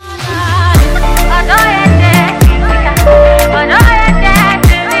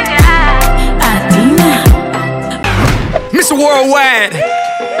worldwide.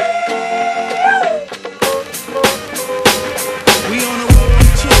 We on a world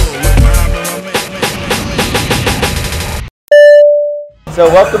tour with Muhammad. So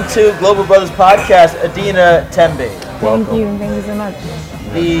welcome to Global Brothers Podcast, Adina Tembe. Thank you so much.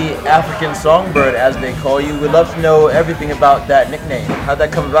 The African songbird, as they call you. We'd love to know everything about that nickname. How'd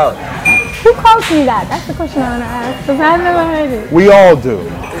that come about? Who calls me that? That's the question I want to ask, because I've never heard it. We all do.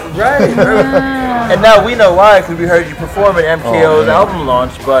 Right. And now we know why, because we heard you perform at MKO's album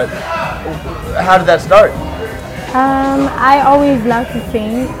launch, but how did that start? I always loved to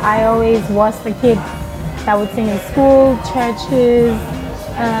sing. I always was the kid that would sing in school, churches.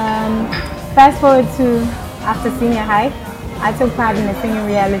 Fast forward to after senior high, I took part in a singing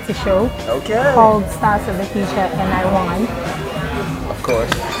reality show called Stars of the Future, and I won. Of course.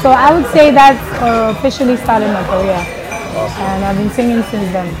 So I would say that officially started my career. Awesome. And I've been singing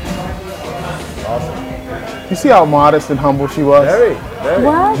since then. Awesome. You see how modest and humble she was? Very.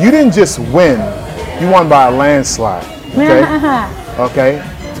 What? You didn't just win. You won by a landslide. Okay? Okay.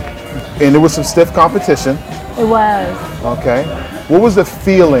 And there was some stiff competition. It was. Okay. What was the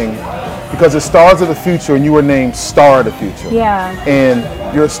feeling? Because it's Stars of the Future and you were named Star of the Future. Yeah. And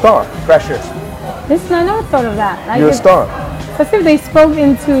you're a star. Pressure. Listen, I never thought of that. Like You're a star. As if they spoke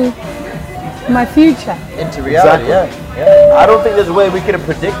into my future. Into reality, yeah. I don't think there's a way we could have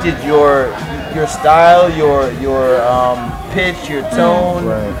predicted your style, your pitch, your tone.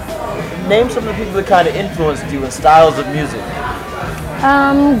 Right. Mm. Name some of the people that kind of influenced you in styles of music.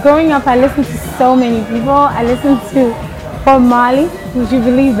 Growing up, I listened to so many people. I listened to Bob Marley. Would you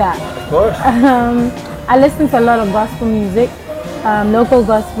believe that? Of course. I listened to a lot of gospel music, local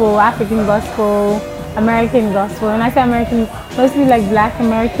gospel, African gospel, American gospel. When I say American, mostly like Black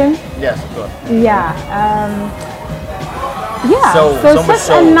American. Yes, of course. Yeah. So it's much just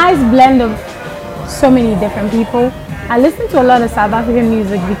a nice blend of so many different people. I listen to a lot of South African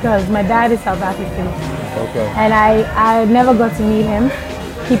music because my dad is South African. Okay. And I never got to meet him.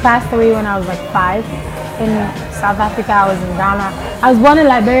 He passed away when I was like 5 in South Africa. I was in Ghana. I was born in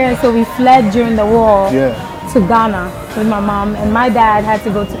Liberia, so we fled during the war to Ghana with my mom. And my dad had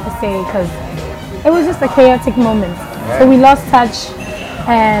to go to SA because it was just a chaotic moment. Right. So we lost touch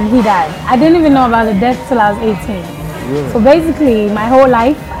and he died. I didn't even know about the death till I was 18. Really? So basically, my whole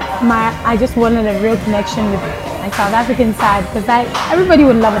life, I just wanted a real connection with my South African side because everybody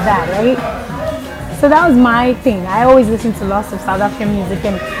would love that, right? So that was my thing. I always listened to lots of South African music,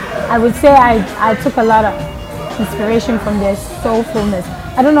 and I would say I took a lot of inspiration from their soulfulness.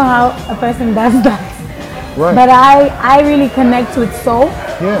 I don't know how a person does that, right. But I really connect with soul.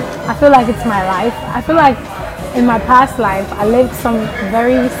 Yeah. I feel like it's my life. I feel like in my past life I lived some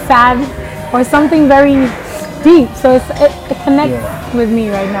very sad or something very deep. So it connects with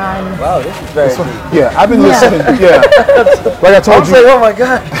me right now. And wow, this is very deep. Yeah, I've been listening. Yeah. Like I told you. Like, oh my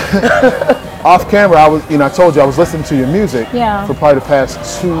God. Off camera, I told you I was listening to your music for probably the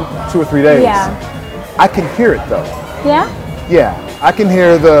past two or 3 days. Yeah. I can hear it though. Yeah? Yeah. I can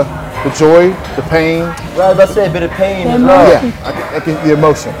hear the joy, the pain. Well, let's say a bit of pain as well. Yeah, I can the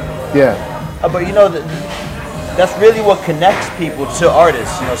emotion. Yeah. But you know, that's really what connects people to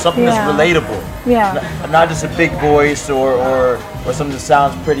artists. You know, something that's relatable. Yeah. Not just a big voice or something that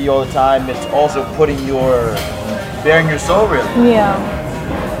sounds pretty all the time. It's also bearing your soul really. Yeah.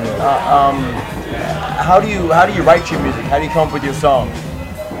 How do you write your music? How do you come up with your songs?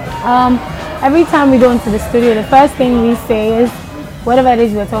 Every time we go into the studio, the first thing we say is whatever it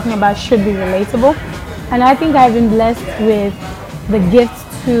is we're talking about should be relatable. And I think I've been blessed with the gift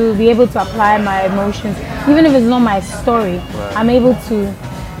to be able to apply my emotions, even if it's not my story. Right. I'm able to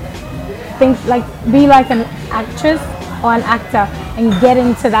be like an actress or an actor and get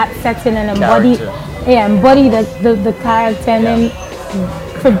into that setting and embody the character and then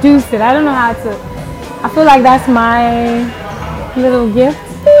produce it. I don't know how to. I feel like that's my little gift.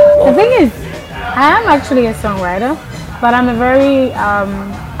 The thing is, I am actually a songwriter, but I'm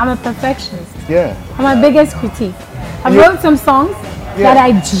I'm a perfectionist. Yeah. I'm my biggest critique. I wrote some songs that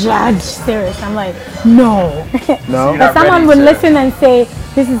I judge serious. I'm like, no. No. But someone would listen and say,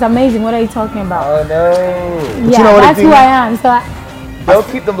 this is amazing. What are you talking about? Oh no. Yeah, that's who I am. So don't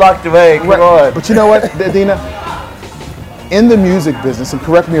keep them locked away. Come on. But you know what, Adina? In the music business, and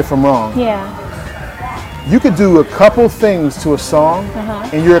correct me if I'm wrong. Yeah. You could do a couple things to a song,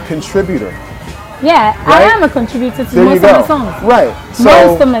 and you're a contributor. Yeah, right? I am a contributor to there most of my songs. Right. So,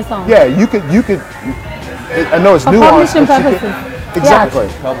 most of my songs. Yeah, you could. I know it's for nuanced. Publishing purposes. Exactly.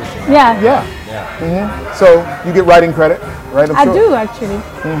 Yeah. Yeah. Mm-hmm. So you get writing credit, right? I do actually.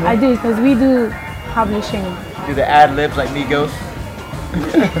 I do because we do publishing. Do the ad libs like Migos?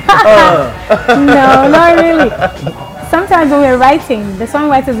 No, not really. sometimes when we're writing, the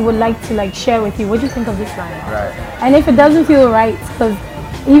songwriters would like to like share with you, what do you think of this line? Right. And if it doesn't feel right, because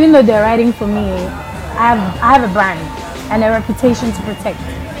even though they're writing for me, I have a brand and a reputation to protect.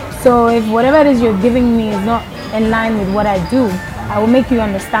 So if whatever it is you're giving me is not in line with what I do, I will make you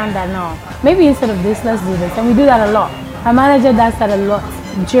understand that now. Maybe instead of this, let's do this. And we do that a lot. My manager does that a lot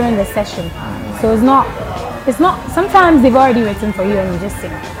during the session. So it's not, sometimes they've already written for you and you just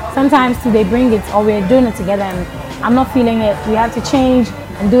sing. Sometimes too, they bring it or we're doing it together and I'm not feeling it. We have to change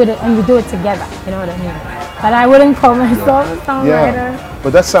and do it, and we do it together. You know what I mean? But I wouldn't call myself a songwriter.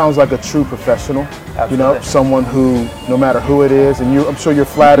 But that sounds like a true professional. Absolutely. You know, someone who, no matter who it is, and I'm sure you're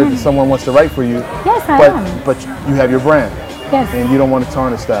flattered that someone wants to write for you. Yes, I am. But you have your brand. Yes. And you don't want to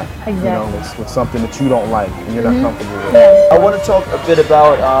tarnish that. Exactly. You know, with something that you don't like and you're not comfortable with. I want to talk a bit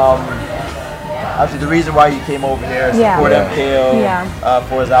about actually the reason why you came over here, support MKO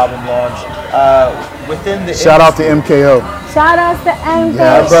for his album launch. Within the Shout out to MKO. Shout out to MKO.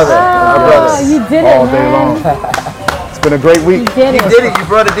 Yeah, my brother. You did it, All man. day long. It's been a great week. You did You it. did it. You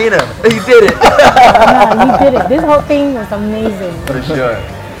brought Adina. You did it. No, you did it. This whole thing was amazing. For sure.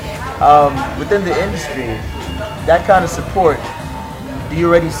 Within the industry, that kind of support, do you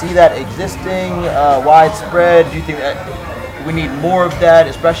already see that existing, widespread? Do you think that we need more of that,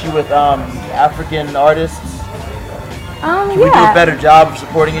 especially with African artists? Can we do a better job of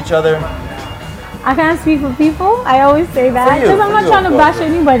supporting each other? I can't speak for people. I always say that For you, because I'm for not you, trying to of bash course.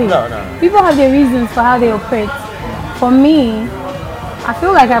 anybody. No. People have their reasons for how they operate. For me, I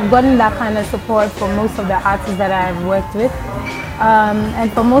feel like I've gotten that kind of support from most of the artists that I've worked with,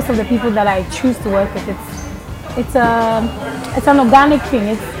 and for most of the people that I choose to work with. It's an organic thing.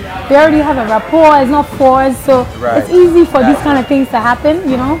 They already have a rapport. It's not forced, so it's easy for these kind of things to happen.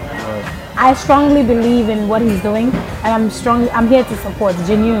 You know. I strongly believe in what he's doing, and I'm here to support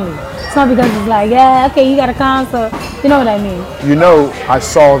genuinely. It's not because it's like, yeah, okay, you gotta come, so you know what I mean. You know, I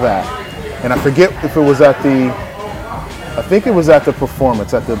saw that, and I forget if it was I think it was at the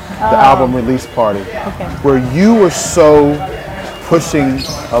performance, at the album release party, where you were so pushing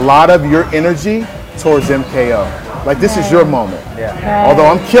a lot of your energy towards MKO. Like this is your moment. Yeah. Although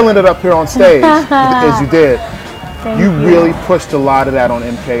I'm killing it up here on stage, as you did. Thank You really pushed a lot of that on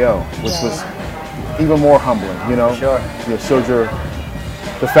MKO, which was even more humbling, you know? Sure. It showed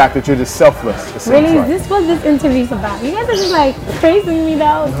the fact that you're just selfless. It seems Really, like. is this what this interview's about? You guys are just like praising me the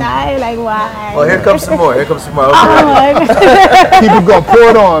whole time, like why? Well, here comes some more. Okay. Keep it going, pour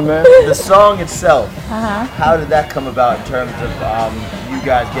it on, man. The song itself, how did that come about in terms of you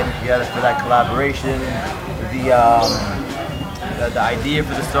guys getting together for that collaboration, the idea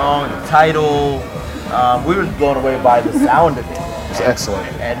for the song, the title? We were blown away by the sound of it. It's excellent.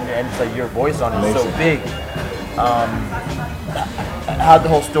 And it's like your voice on it is so big. How'd the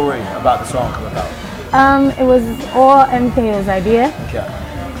whole story about the song come about? It was all MKO's idea. Okay.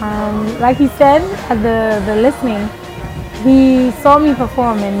 Like he said at the listening, he saw me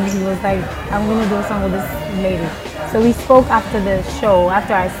perform and he was like, I'm gonna do a song with this lady. So we spoke after the show,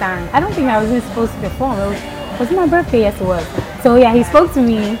 after I sang. I don't think I was even supposed to perform. Was it my birthday? Yes, it was. So yeah, he spoke to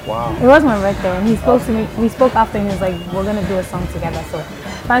me. Wow. It was my birthday, and he spoke to me. We spoke after, and he was like, "We're gonna do a song together." So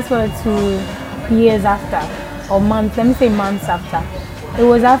fast forward to years after, or months. Let me say months after. It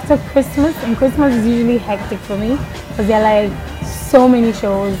was after Christmas, and Christmas is usually hectic for me because there are like so many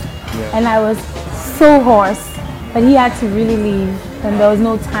shows, and I was so hoarse. But he had to really leave, and there was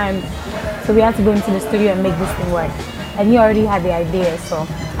no time, so we had to go into the studio and make this thing work. And he already had the idea, so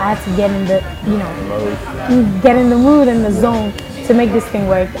I had to get in the, get in the mood and the zone to make this thing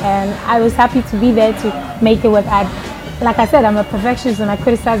work. And I was happy to be there to make it work. Like I said, I'm a perfectionist and I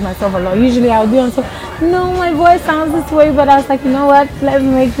criticize myself a lot. Usually I would be on so, no, my voice sounds this way, but I was like, you know what, let's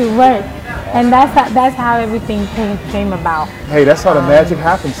make it work. And that's how everything came about. Hey, that's how the magic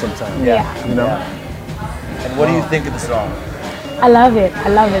happens sometimes. Yeah. You know? And what do you think of the song? I love it.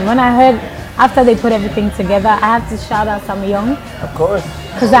 When I heard, after they put everything together, I have to shout out Sam Young. Of course.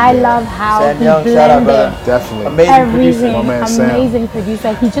 Because I love how Sam he Young, shout out, blended brother. Definitely. Amazing producer. everything. My man, Sam. Amazing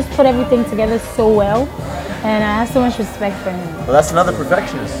producer. He just put everything together so well. And I have so much respect for him. Well, that's another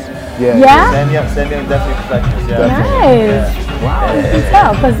perfectionist. Yeah? Sam Young definitely a perfectionist. Yeah. Nice. Wow. You can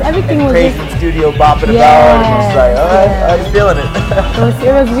tell. Because everything was Crazy just, in studio, bopping Yeah, about. And it's like, all right, yeah. I'm feeling it.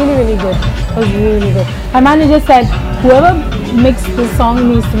 it was really, really good. It was really good. My manager said, whoever mixed the song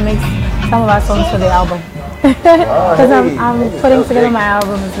needs to mix some of our songs for the album. Because hey. I'm Hey, putting okay. together my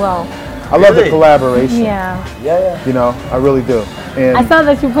album as well. I love the Really? collaboration. Yeah. You know, I really do. And I saw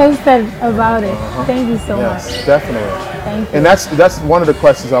that you posted about it. Thank you so yes, much. definitely. Thank you. And that's one of the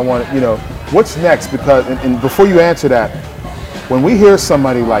questions I wanted, what's next? Because, and before you answer that, when we hear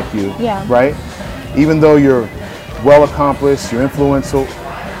somebody like you, Yeah. right, even though you're well accomplished, you're influential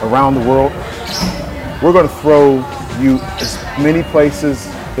around the world. We're going to throw you as many places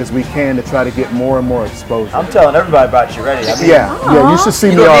as we can to try to get more and more exposure. I'm telling everybody about you already. I mean, Yeah, you should see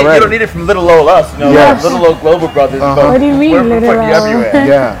me you already. don't need it from little old us, Yes. little old Global Brothers. But What do you mean, we're little fucking old? everywhere.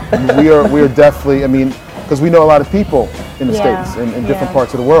 Yeah, we are definitely, I mean, because we know a lot of people in the Yeah, States and in different yeah.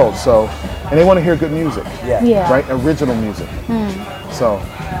 parts of the world, so, and they want to hear good music, Yeah. right? Original music. So,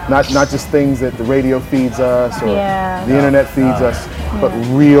 not just things that the radio feeds us or Yeah. the internet feeds us, but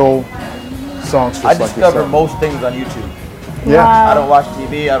real songsters I like discover yourself. most things on YouTube. Yeah, I don't watch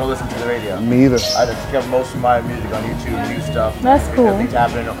TV. I don't listen to the radio. me either. I discover most of my music on YouTube, new stuff. That's because cool. Things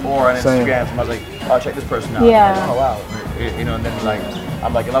happening, or on Same. Instagram. Somebody's like, "Oh, check this person out." Yeah. Like, oh wow. And then like,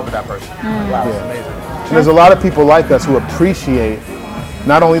 I'm like in love with that person. Wow, it's amazing. And there's a lot of people like us who appreciate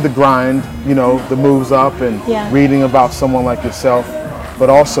not only the grind, the moves up and Yeah. reading about someone like yourself,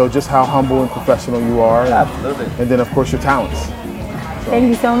 but also just how humble and professional you are. Absolutely. And then, of course, your talents. Thank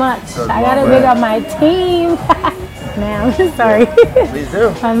you so much. Good I gotta luck, big man. up my team. Man, I'm sorry. Please do.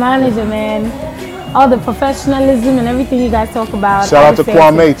 My manager, man. All the professionalism and everything you guys talk about. Shout I out to would say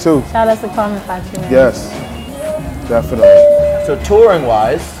Kwame, it's- too. Shout out to Kwame Factory, man. Yes, definitely. So touring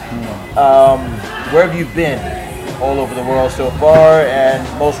wise, where have you been all over the world so far, and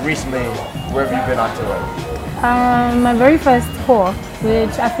most recently, where have you been on tour? My very first tour,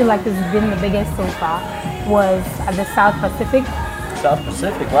 which I feel like has been the biggest so far, was at the South Pacific. South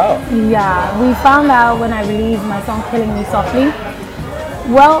Pacific. Wow. Yeah, we found out when I released my song Killing Me Softly.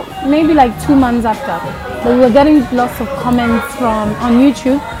 Well, maybe like 2 months after. But we were getting lots of comments on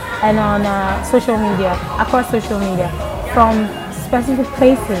YouTube and on social media, across social media, from specific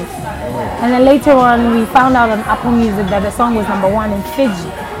places. And then later on, we found out on Apple Music that the song was #1 in Fiji.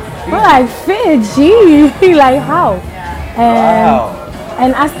 We're like, Fiji? Like how? Wow.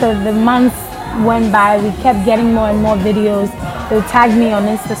 And as the months went by, we kept getting more and more videos. They would tag me on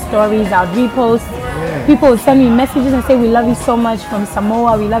Insta stories, I would repost. People would send me messages and say, we love you so much from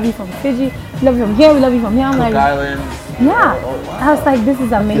Samoa, we love you from Fiji, we love you from here, we love you from here. I'm Cook like, Islands. yeah. I was like, this is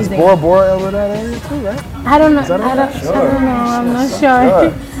Is amazing. Bora Bora over that area too, right? I don't know. that I don't okay? know. I'm not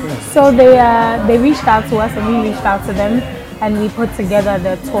sure. So they reached out to us and we reached out to them and we put together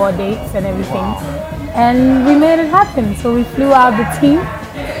the tour dates and everything. And we made it happen. So we flew out the team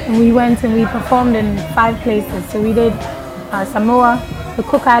and we went and we performed in 5 places. So we did Samoa, the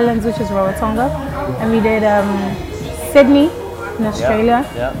Cook Islands, which is Rarotonga, and we did Sydney in Australia.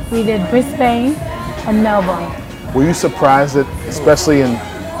 Yeah. We did Brisbane and Melbourne. Were you surprised that, especially in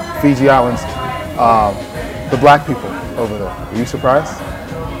Fiji Islands, the black people over there? Were you surprised?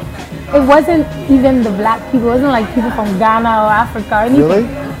 It wasn't even the black people. It wasn't like people from Ghana or Africa or anything. Really?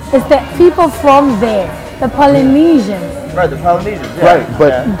 It's the people from there, the Polynesians. Right, the Polynesians. Yeah. Right,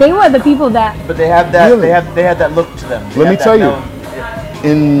 but They were the people that. But they have that. Really? They had that look to them. They Let me had tell that you. known-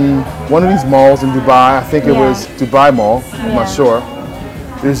 in one of these malls in Dubai, I think it Yeah. was Dubai Mall, I'm Yeah. not sure,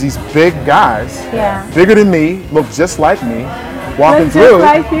 there's these big guys, Yeah. bigger than me, look just like me, walking Look just through.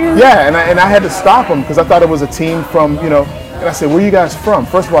 like you? Yeah, and I had to stop them because I thought it was a team from, and I said, where are you guys from?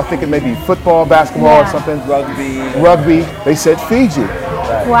 First of all, I think it may be football, basketball or Yeah. something. Rugby. Rugby. They said Fiji.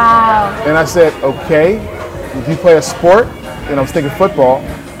 Wow. And I said, okay, if you play a sport, and I was thinking football,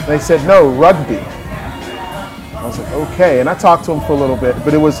 and they said, no, rugby. I was like, okay, and I talked to them for a little bit,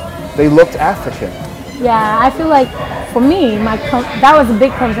 but they looked African. Yeah, I feel like for me, that was a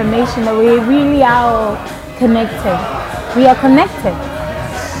big confirmation that we really are connected. We are connected.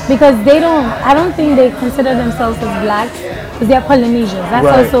 Because I don't think they consider themselves as blacks, because they are Polynesians. That's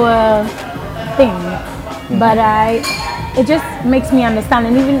Right. also a thing. But it just makes me understand.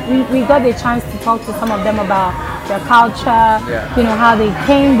 And even we got the chance to talk to some of them about their culture, how they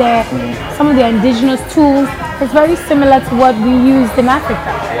came there, some of their indigenous tools. It's very similar to what we used in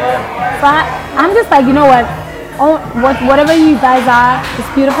Africa. So I'm just like, you know what? Whatever you guys are, it's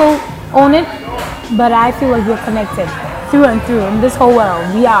beautiful, own it. But I feel like we're connected through and through in this whole world.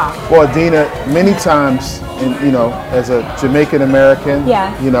 We are. Well, Adina, many times, as a Jamaican American,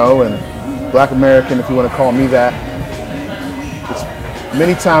 Yeah. and Black American, if you want to call me that,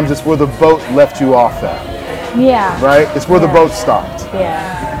 many times it's where the boat left you off at, Yeah. right? It's where the Yeah. boat stopped, Yeah.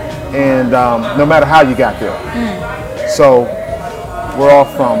 and no matter how you got there. So we're all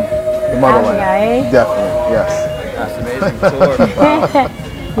from the motherland. Africa, eh? Definitely, yes. That's amazing tour.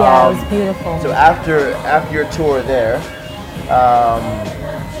 Yeah, it was beautiful. So after your tour there,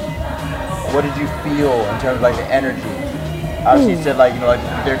 what did you feel in terms of like the energy? Obviously, you said like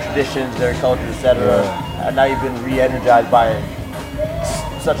their traditions, their cultures, etc. And now you've been re-energized by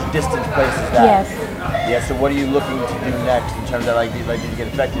such distant place as that. Yes. Yeah. So what are you looking to do next in terms of like, did you get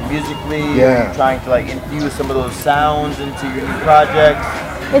affected musically? Yeah. Are you trying to like infuse some of those sounds into your new projects?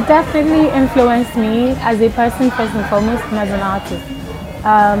 It definitely influenced me as a person first and foremost and as an artist.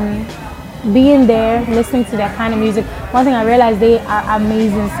 Being there, listening to that kind of music, one thing I realized, they are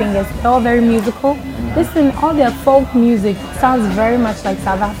amazing singers. They're all very musical. Listen, all their folk music sounds very much like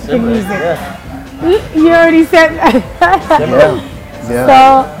South African Similar, music. yeah. You already said that. Similar. Yeah. So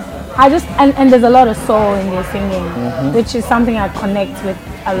I just, and there's a lot of soul in their singing, which is something I connect with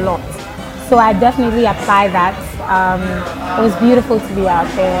a lot. So I definitely apply that. It was beautiful to be out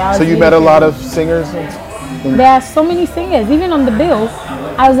there. So you met a lot of singers? There are so many singers. Even on the bill,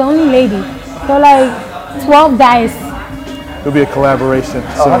 I was the only lady. There were like 12 guys. There'll be a collaboration.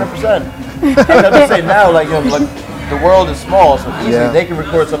 Oh, So 100%. I was gonna say now, like, like the world is small, so easily Yeah. they can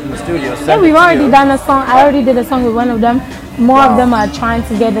record something in the studio. Yeah, we've already done a song. I already did a song with one of them. More of them are trying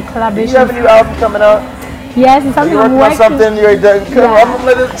to get the Do you collaboration. have a new album coming out? Yes, it's Are something you I'm working on working. something? You're done.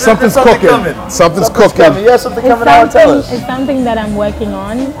 Yeah. something's something cooking. coming. Something's cooking. coming. Yeah, something It's coming out. Tell us. it's something that I'm working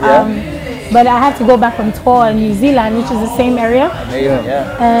on. Yeah. But I have to go back on tour in New Zealand, which is the same area. Amazing,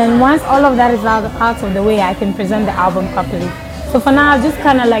 yeah. And once all of that is out of the way, I can present the album properly. So for now, I've just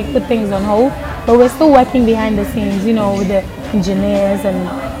kind of like put things on hold, but we're still working behind the scenes, you know, with the engineers and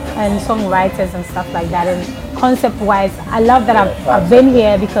songwriters and stuff like that. And concept-wise, I love that I've been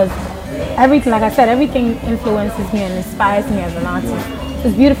here because everything, like I said, everything influences me and inspires me as an artist. So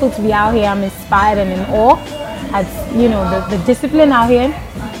it's beautiful to be out here. I'm inspired and in awe at, you know, the discipline out here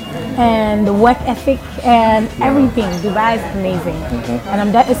and the work ethic and everything. Dubai is amazing,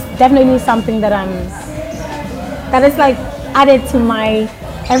 and it's definitely something that that is like added to my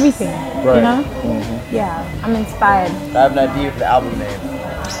everything. Right. You know, yeah, I'm inspired. I have an idea for the album name.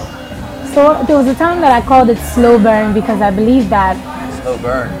 So there was a time that I called it Slow Burn because I believe that, Slow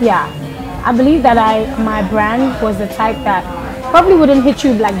Burn. yeah, I believe that my brand was the type that probably wouldn't hit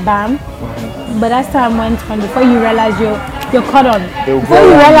you like bam, but as time went on, before you realize you're caught on, It'll before grow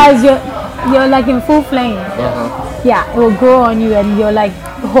you on you. realize you're like in full flame, yeah, it will grow on you and you're like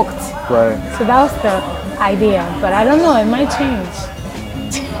hooked. Right. So that was the idea, but I don't know, it might change.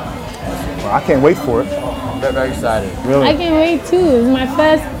 Well, I can't wait for it. Very, very excited. Really. I can't wait too. It's my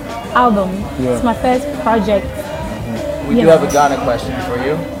first album. Yeah. It's my first project. We do Yeah. have a Ghana question for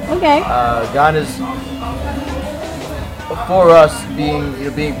you. Okay. Ghana's for us being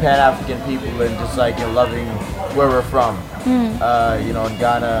Pan-African people and just like loving where we're from. You know, in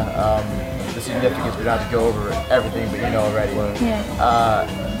Ghana, the significance, we don't have to go over everything, but you know already. Yeah.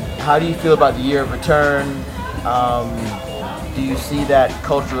 How do you feel about the year of return? Do you see that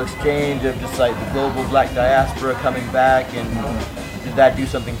cultural exchange of just like the global black diaspora coming back, and did that do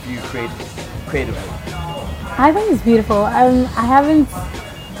something for you creatively? I think it's beautiful. I haven't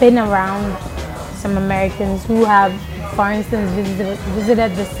been around some Americans who have, for instance,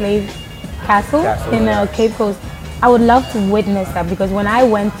 visited the slave castle in Cape Coast. I would love to witness that because when I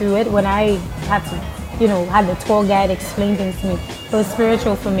went through it, when I had to, you know, had the tour guide explain things to me, it was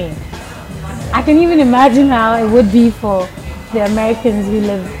spiritual for me. I can even imagine how it would be for the Americans who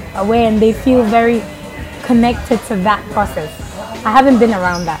live away and they feel very connected to that process. I haven't been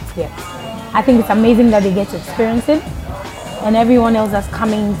around that yet. I think it's amazing that they get to experience it, and everyone else that's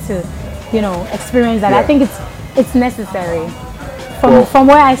coming to, you know, experience that. I think it's necessary. From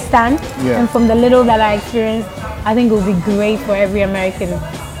where I stand and from the little that I experienced, I think it would be great for every American,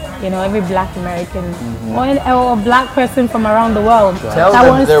 you know, every black American or a black person from around the world. Tell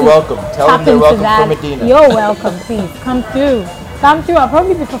them they're welcome. Tell them they're welcome for Medina. You're welcome, please. Come through. Come through. I'll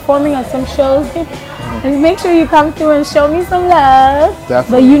probably be performing at some shows. And make sure you come through and show me some love.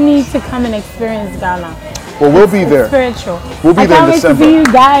 Definitely. But you need to come and experience Ghana. Well, we'll be there. It's spiritual. We'll be I there in can't wait December. to see you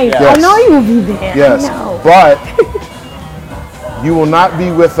guys. Yes. I know you will be there. Yes, I know. but you will not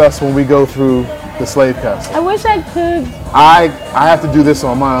be with us when we go through the slave castle. I wish I could. I have to do this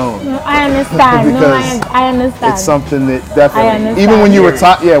on my own. I understand. Because I understand. It's something that I definitely, understand. even when you were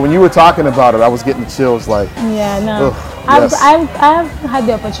when you were talking about it, I was getting the chills. Like, Yeah, no. ugh, yes. I've had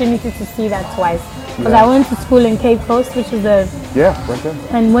the opportunity to see that twice. Because I went to school in Cape Coast, which is right there.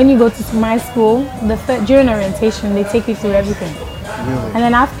 And when you go to my school, during orientation, they take you through everything. Really? And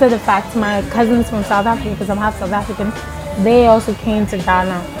then after the fact, my cousins from South Africa, because I'm half South African, they also came to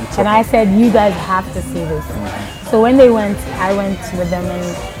Ghana. And I said, you guys have to see this. So when they went, I went with them, and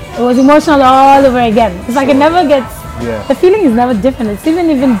it was emotional all over again. It's like it never gets, the feeling is never different. It's even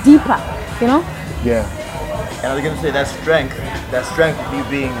deeper, you know? Yeah. And I was going to say that strength of you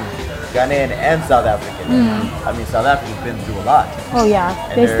being Ghanaian and South African. I mean, South Africa's been through a lot. Oh yeah,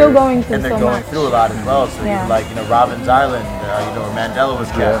 And they're still going through and they're so going much. through a lot as well. So Yeah. like, Robins Island, where Mandela was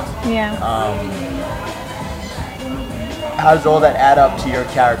kept. Yeah. How does all that add up to your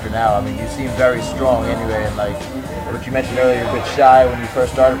character now? I mean, you seem very strong anyway, and like what you mentioned earlier, you're a bit shy when you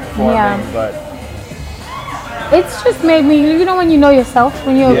first started performing, Yeah. but It's just made me, when you know yourself,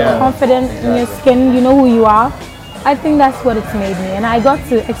 when you're Yeah, confident in your exactly. skin, you know who you are. I think that's what it's made me. And I got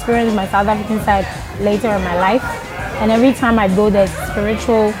to experience my South African side later in my life. And every time I go there, it's a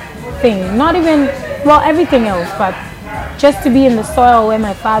spiritual thing. Not even, everything else, but just to be in the soil where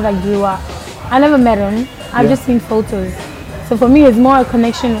my father grew up. I never met him. I've just seen photos. So for me, it's more a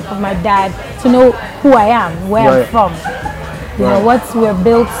connection of my dad to know who I am, where I'm Right. from. You know, what we're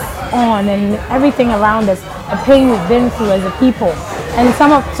built on and everything around us, the pain we've been through as a people. And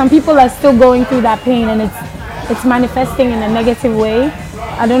some people are still going through that pain, and it's manifesting in a negative way.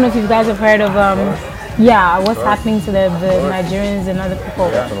 I don't know if you guys have heard of what's happening to the Nigerians and other people.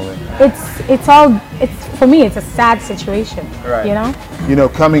 Definitely. It's for me, it's a sad situation.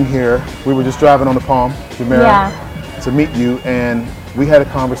 Right. Coming here, we were just driving on the Palm, Jumeirah, Yeah. to meet you, and we had a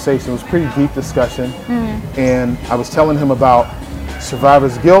conversation. It was a pretty deep discussion, and I was telling him about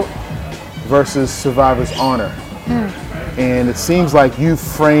survivor's guilt versus survivor's honor. And it seems like you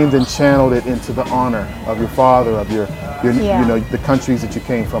framed and channeled it into the honor of your father, of your the countries that you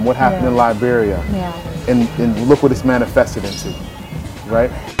came from, what happened in Liberia, Yeah. and look what it's manifested into, right?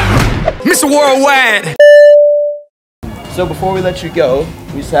 Mr. Worldwide. so before we let you go,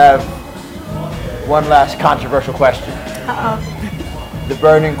 we just have one last controversial question. The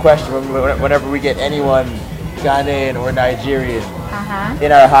burning question whenever we get anyone Ghanaian or Nigerian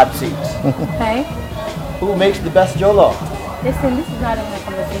in our hot seats. Okay. Who makes the best jollof? Listen, this is not even a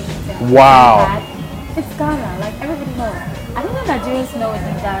conversation. thing. Wow. It's Ghana, like everybody knows. I don't know if Nigerians know it's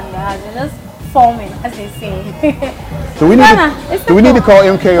in Ghana. They're just forming, as they say. Do we need Ghana, it's to simple. call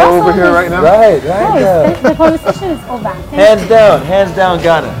MKO That's over all here this- right now? Right, Guys, the conversation is over. Thank Hands down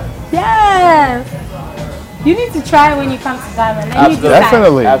Ghana. you. Yes. You need to try when you come to Ghana. Then you decide.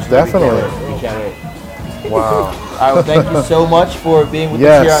 Definitely, Absolutely. definitely. We can't wait. Wow. All right, well, thank you so much for being with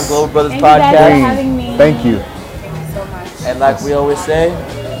Yes. us here on Global Brothers Thank you guys for Podcast. having me. Thank you. Thank you so much. And like we always say,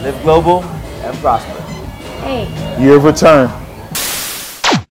 live global and prosper. Hey. Year of return.